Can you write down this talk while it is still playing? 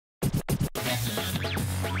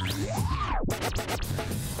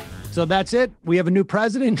So that's it. We have a new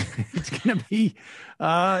president. It's gonna be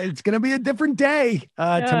a different day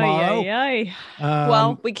tomorrow.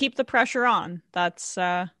 Well, we keep the pressure on. That's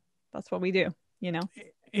what we do, you know.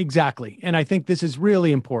 Exactly. And I think this is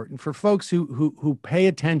really important for folks who pay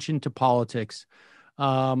attention to politics.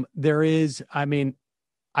 There is, I mean,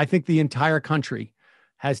 I think the entire country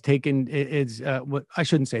has taken what I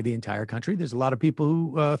shouldn't say the entire country. There's a lot of people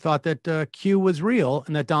who thought that Q was real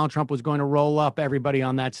and that Donald Trump was going to roll up everybody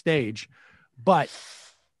on that stage. But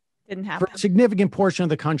didn't for happen. a significant portion of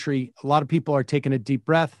the country, a lot of people are taking a deep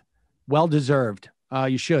breath. Well deserved.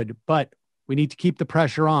 You should. But we need to keep the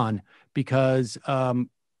pressure on because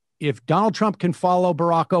if Donald Trump can follow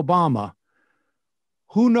Barack Obama,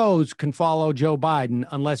 who knows can follow Joe Biden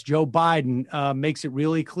unless Joe Biden makes it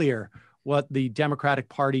really clear what the Democratic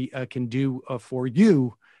Party can do for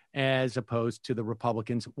you as opposed to the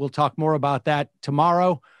Republicans. We'll talk more about that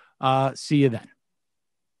tomorrow. See you then.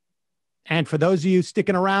 And for those of you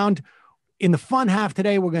sticking around, in the fun half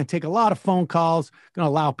today, we're going to take a lot of phone calls, going to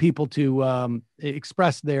allow people to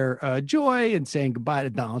express their joy and saying goodbye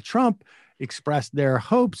to Donald Trump, express their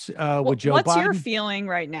hopes with Joe Biden. What's your feeling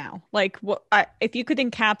right now? Like, if you could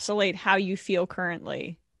encapsulate how you feel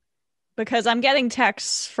currently, because I'm getting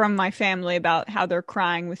texts from my family about how they're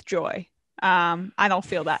crying with joy. I don't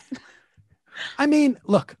feel that. I mean,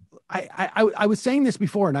 look, I was saying this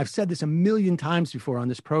before, and I've said this a million times before on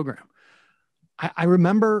this program. I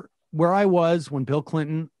remember where I was when Bill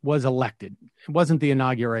Clinton was elected. It wasn't the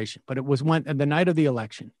inauguration, but it was the night of the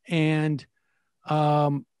election. And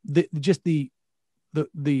the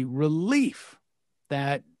relief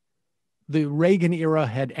that the Reagan era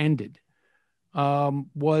had ended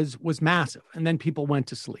was massive. And then people went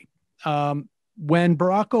to sleep. When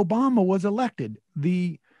Barack Obama was elected,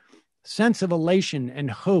 the sense of elation and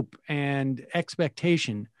hope and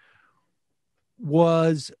expectation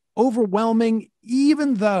was overwhelming,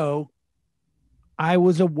 even though I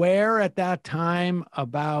was aware at that time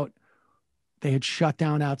about they had shut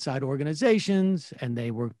down outside organizations and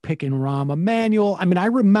they were picking Rahm Emanuel. I mean, I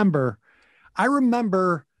remember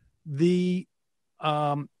the,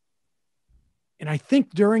 and I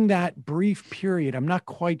think during that brief period, I'm not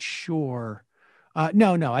quite sure.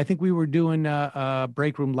 No, I think we were doing a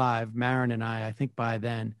Break Room Live, Marin and I think by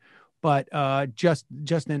then, but just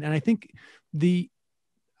then. And I think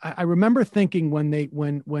I remember thinking when they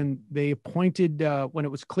appointed, when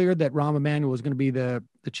it was clear that Rahm Emanuel was going to be the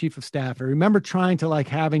chief of staff, I remember trying to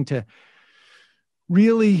having to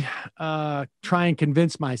really try and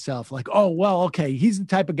convince myself oh, well, okay, he's the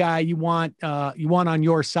type of guy you want on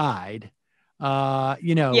your side.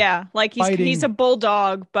 Yeah, like he's a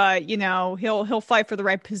bulldog, but he'll fight for the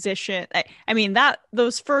right position. I mean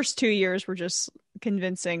those first 2 years were just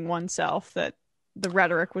convincing oneself that the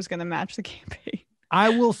rhetoric was going to match the campaign. I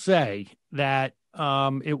will say that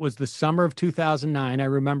it was the summer of 2009. I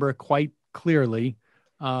remember it quite clearly.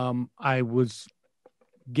 I was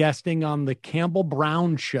guesting on the Campbell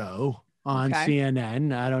Brown show on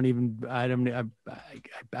CNN. I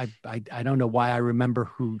don't know why I remember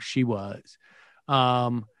who she was.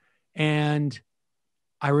 And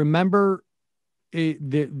I remember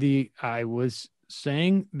I was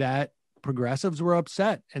saying that progressives were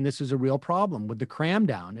upset and this is a real problem with the cram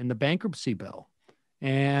down in the bankruptcy bill.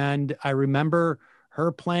 And I remember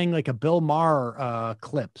her playing like a Bill Maher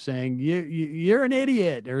clip saying, you're an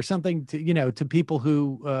idiot or something to people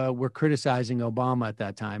who were criticizing Obama at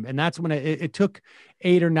that time. And that's when it took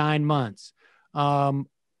 8 or 9 months. And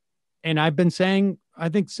I've been saying, I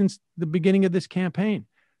think since the beginning of this campaign,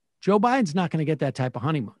 Joe Biden's not going to get that type of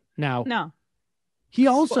honeymoon. Now, no, he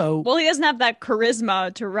also, well, he doesn't have that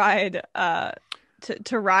charisma to ride,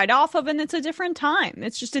 to ride off of. And it's a different time.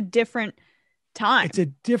 It's just a different time. It's a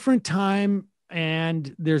different time.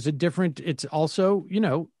 And it's also,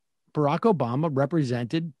 Barack Obama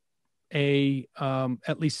represented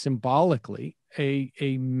at least symbolically,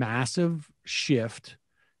 a massive shift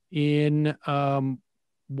in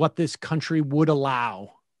what this country would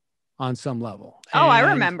allow on some level. Oh,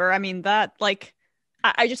 I remember. I mean, that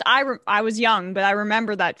I was young, but I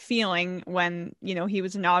remember that feeling when, he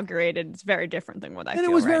was inaugurated. It's very different than what I feel right now.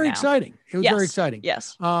 And it was very exciting. It was very exciting.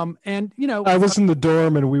 Yes. And, I was in the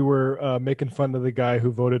dorm and we were making fun of the guy who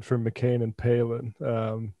voted for McCain and Palin.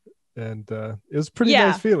 And it was a pretty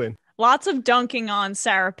nice feeling. Lots of dunking on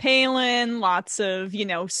Sarah Palin, lots of,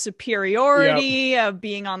 superiority of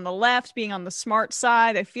being on the left, being on the smart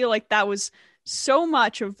side. I feel like that was so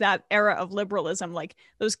much of that era of liberalism, like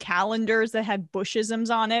those calendars that had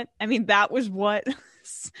Bushisms on it. I mean, that was what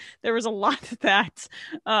there was a lot of that.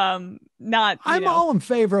 I'm all in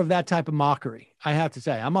favor of that type of mockery. I have to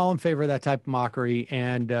say, I'm all in favor of that type of mockery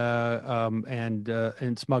and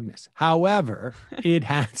smugness. However, it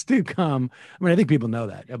has to come. I mean, I think people know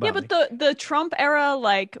that about but the Trump era,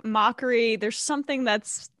 like, mockery, there's something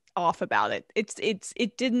that's off about it.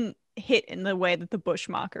 It didn't hit in the way that the Bush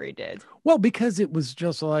mockery did. Well, because it was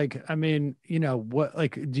just like, I mean, what,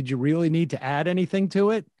 like, did you really need to add anything to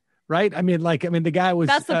it? Right. I mean, the guy was,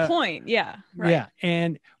 that's the point. Yeah. Right. Yeah.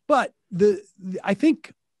 But I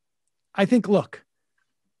think, look,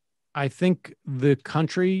 I think the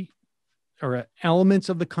country or elements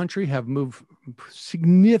of the country have moved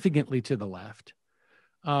significantly to the left.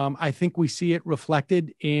 I think we see it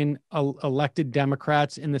reflected in elected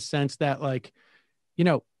Democrats in the sense that, like,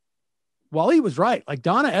 Wally was right. Like,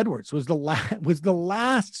 Donna Edwards was the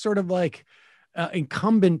last sort of like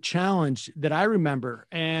incumbent challenge that I remember.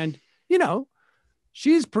 And,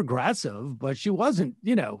 she's progressive, but she wasn't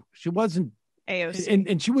AOC.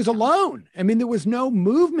 And she was alone. I mean, there was no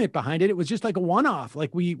movement behind it. It was just like a one-off.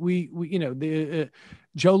 Like Joe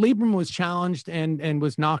Lieberman was challenged and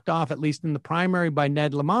was knocked off, at least in the primary, by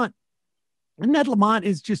Ned Lamont. And Ned Lamont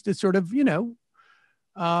is just a sort of,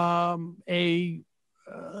 a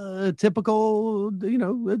typical,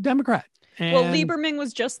 Democrat. Well, Lieberman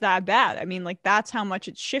was just that bad. I mean, like, that's how much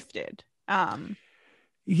it shifted.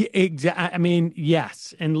 Yeah, exactly. I mean,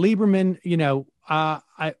 yes. And Lieberman,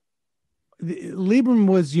 Lieberman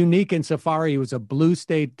was unique insofar he was a blue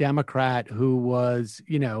state Democrat who was,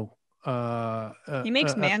 he makes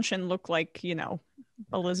Manchin look like,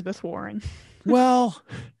 Elizabeth Warren. Well,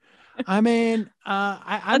 I mean,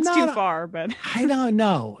 I'm that's too far, but I don't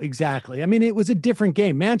know exactly. I mean, it was a different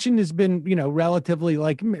game. Manchin has been, relatively,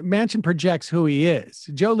 like, Manchin projects who he is.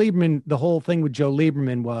 Joe Lieberman, the whole thing with Joe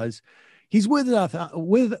Lieberman was he's with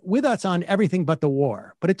us on everything but the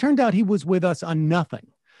war. But it turned out he was with us on nothing,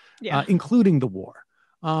 including the war.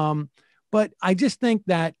 But I just think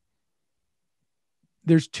that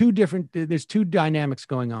there's two dynamics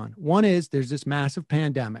going on. One is there's this massive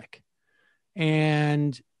pandemic,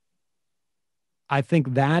 and I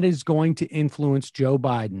think that is going to influence Joe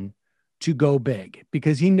Biden to go big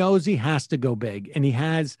because he knows he has to go big, and he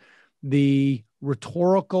has the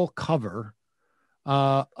rhetorical cover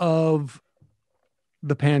of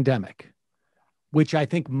the pandemic, which I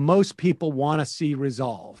think most people want to see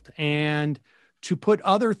resolved, and to put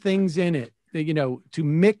other things in it, to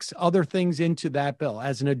mix other things into that bill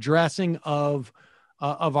as an addressing of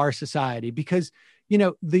our society, because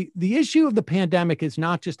the issue of the pandemic is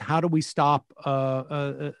not just how do we stop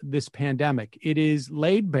this pandemic. It is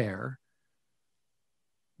laid bare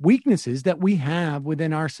weaknesses that we have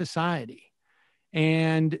within our society.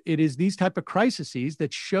 And it is these type of crises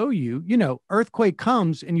that show you, earthquake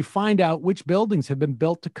comes and you find out which buildings have been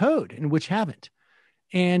built to code and which haven't.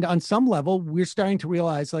 And on some level, we're starting to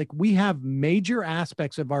realize, like, we have major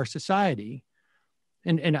aspects of our society.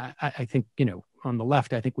 And I think, on the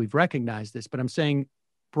left, I think we've recognized this, but I'm saying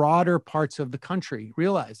broader parts of the country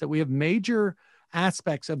realize that we have major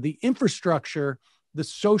aspects of the infrastructure, the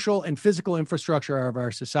social and physical infrastructure of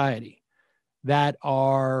our society that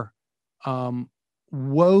are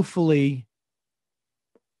woefully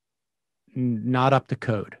not up to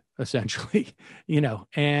code, essentially,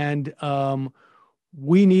 and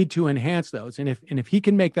we need to enhance those. And if he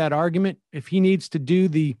can make that argument, if he needs to do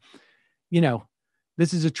the,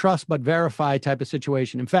 this is a trust but verify type of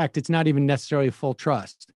situation. In fact, it's not even necessarily a full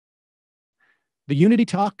trust. The unity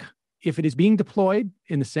talk, if it is being deployed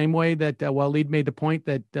in the same way that Waleed made the point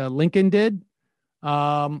that Lincoln did,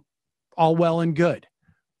 all well and good.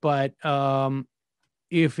 But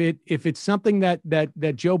if it's something that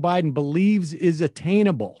Joe Biden believes is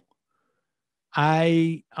attainable,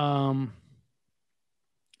 I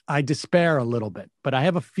despair a little bit, but I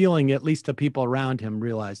have a feeling at least the people around him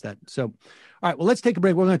realize that. So, all right, well, let's take a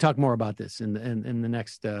break. We're going to talk more about this in the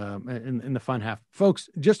next in the fun half, folks.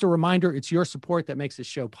 Just a reminder, it's your support that makes this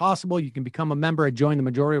show possible. You can become a member at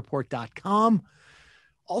jointhemajority.report.com.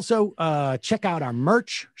 Also, check out our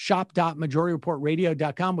merch,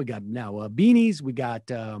 shop.majorityreportradio.com. We got now beanies. We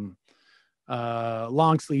got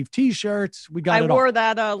long sleeve T-shirts. We got. I wore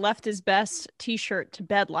that "Left is Best" T-shirt to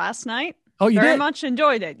bed last night. Oh, you very did? much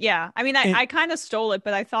enjoyed it. Yeah, I mean, I kind of stole it,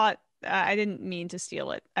 but I thought I didn't mean to steal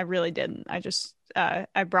it. I really didn't. I just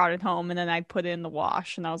I brought it home and then I put it in the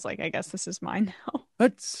wash, and I was like, I guess this is mine now.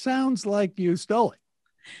 That sounds like you stole it.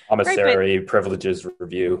 Commissary privileges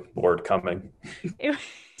review board coming.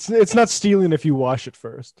 It's not stealing if you wash it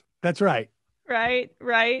first. That's right. Right.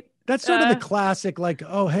 That's sort of the classic, like,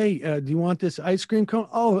 oh, hey, do you want this ice cream cone?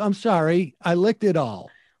 Oh, I'm sorry. I licked it all.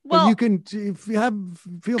 Well, you can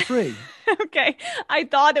feel free. Okay. I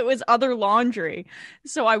thought it was other laundry.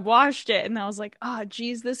 So I washed it and I was like, oh,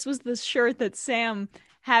 geez, this was the shirt that Sam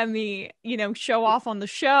had me, show off on the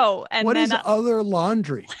show. And what is other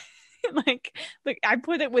laundry? like I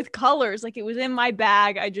put it with colors. Like, it was in my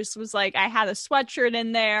bag. I just was like, I had a sweatshirt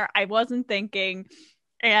in there. I wasn't thinking.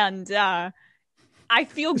 And I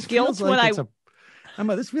feel guilt when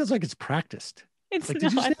Emma, this feels like it's practiced. It's like, not.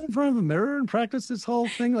 Did you stand in front of a mirror and practice this whole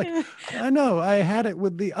thing? Like, I know, I had it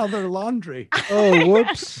with the other laundry. Oh,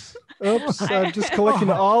 whoops. Oops. I'm just collecting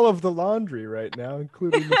all of the laundry right now,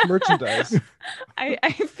 including the merchandise.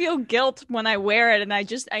 I feel guilt when I wear it, and I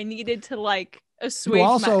needed to like assuage. You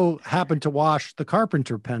also happened to wash the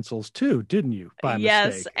carpenter pencils too, didn't you? By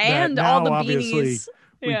yes, mistake. And all the beanies.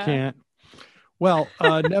 We can't. Well,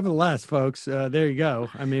 nevertheless, folks, there you go.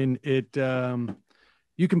 I mean,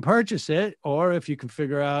 you can purchase it, or if you can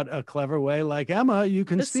figure out a clever way like Emma, you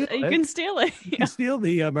can steal it. You can steal it. You can steal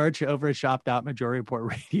the merch over at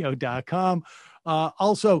shop.majorityreportradio.com.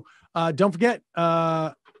 Also, don't forget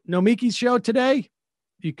Nomiki's show today.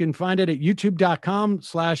 You can find it at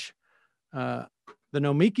youtube.com/the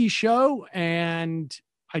Nomiki Show. And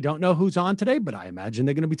I don't know who's on today, but I imagine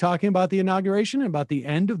they're going to be talking about the inauguration and about the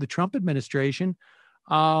end of the Trump administration.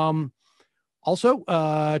 Also,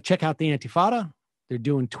 check out the Antifada. They're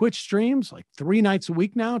doing Twitch streams like 3 nights a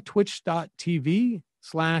week now, twitch.tv/the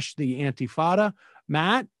Antifada.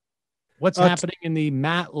 Matt, what's happening in the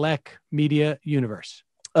Matt Leck media universe?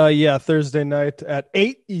 Thursday night at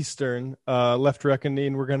 8 Eastern, Left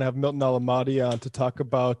Reckoning. We're going to have Milton Alamati on to talk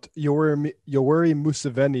about Yoweri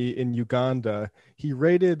Museveni in Uganda. He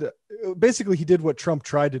did what Trump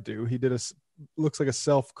tried to do. He did looks like a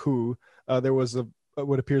self-coup. There was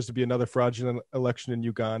what appears to be another fraudulent election in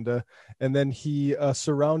Uganda. And then he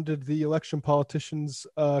surrounded the election politicians'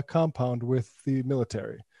 compound with the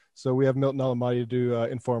military. So we have Milton Alamati to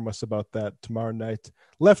inform us about that tomorrow night.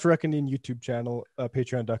 Left Reckoning YouTube channel,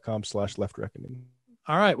 patreon.com/Left Reckoning.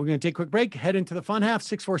 All right, we're going to take a quick break, head into the fun half,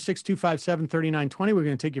 646-257-3920. We're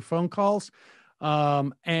going to take your phone calls.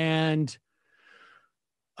 As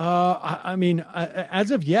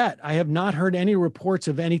of yet, I have not heard any reports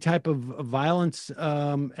of any type of violence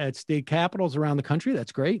at state capitals around the country.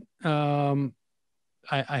 That's great. I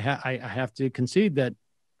have to concede that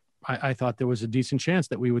I thought there was a decent chance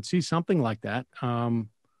that we would see something like that. The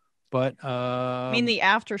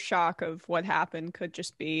aftershock of what happened could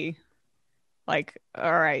just be like,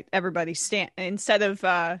 all right, everybody stand, instead of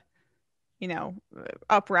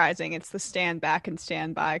uprising, it's the stand back and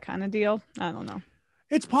stand by kind of deal. I don't know.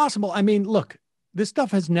 It's possible. I mean, look, this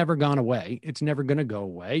stuff has never gone away. It's never going to go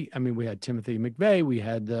away. I mean, we had Timothy McVeigh. We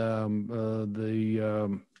had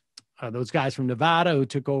those guys from Nevada who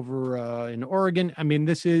took over in Oregon. I mean,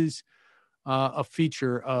 this is a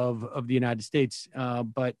feature of the United States.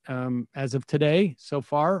 But as of today, so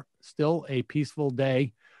far, still a peaceful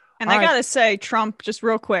day. And I got to say, Trump, just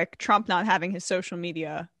real quick, Trump not having his social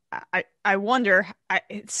media, I wonder,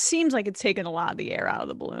 it seems like it's taken a lot of the air out of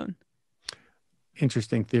the balloon.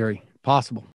 Interesting theory. Possible.